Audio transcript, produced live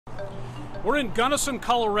We're in Gunnison,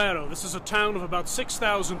 Colorado. This is a town of about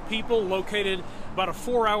 6,000 people located about a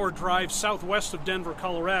 4-hour drive southwest of Denver,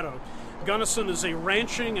 Colorado. Gunnison is a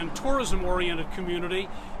ranching and tourism-oriented community.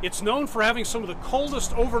 It's known for having some of the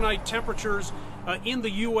coldest overnight temperatures in the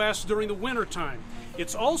U.S. during the wintertime.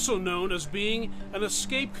 It's also known as being an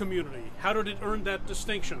escape community. How did it earn that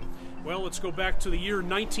distinction? Well, let's go back to the year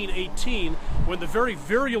 1918 when the very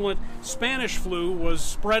virulent Spanish flu was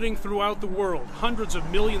spreading throughout the world. Hundreds of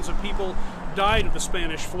millions of people died of the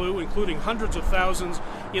Spanish flu, including hundreds of thousands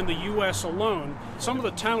in the U.S. alone. Some of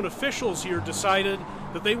the town officials here decided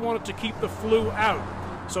that they wanted to keep the flu out.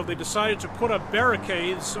 So they decided to put up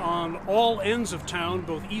barricades on all ends of town,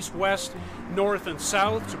 both east, west, north, and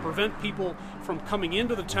south, to prevent people from coming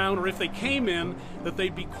into the town, or if they came in, that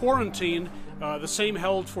they'd be quarantined. The same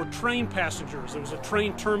held for train passengers. There was a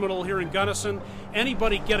train terminal here in Gunnison.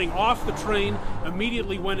 Anybody getting off the train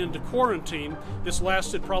immediately went into quarantine. This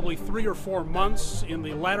lasted probably 3 or 4 months. In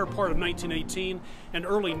the latter part of 1918 and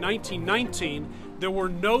early 1919, there were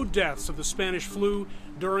no deaths of the Spanish flu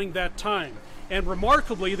during that time. And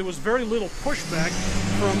remarkably, there was very little pushback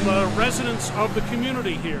from residents of the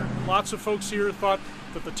community here. Lots of folks here thought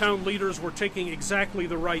that the town leaders were taking exactly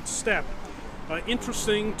the right step.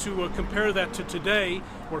 Interesting to compare that to today,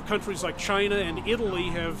 where countries like China and Italy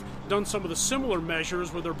have done some of the similar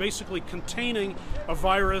measures where they're basically containing a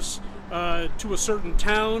virus to a certain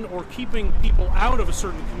town or keeping people out of a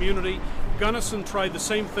certain community. Gunnison tried the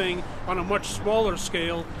same thing on a much smaller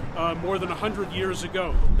scale more than 100 years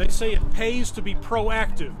ago. They say it pays to be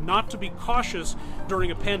proactive, not to be cautious during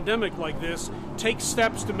a pandemic like this. Take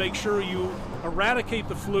steps to make sure you eradicate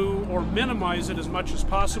the flu or minimize it as much as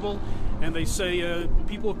possible. And they say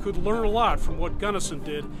people could learn a lot from what Gunnison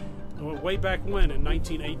did way back when in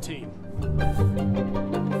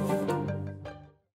 1918.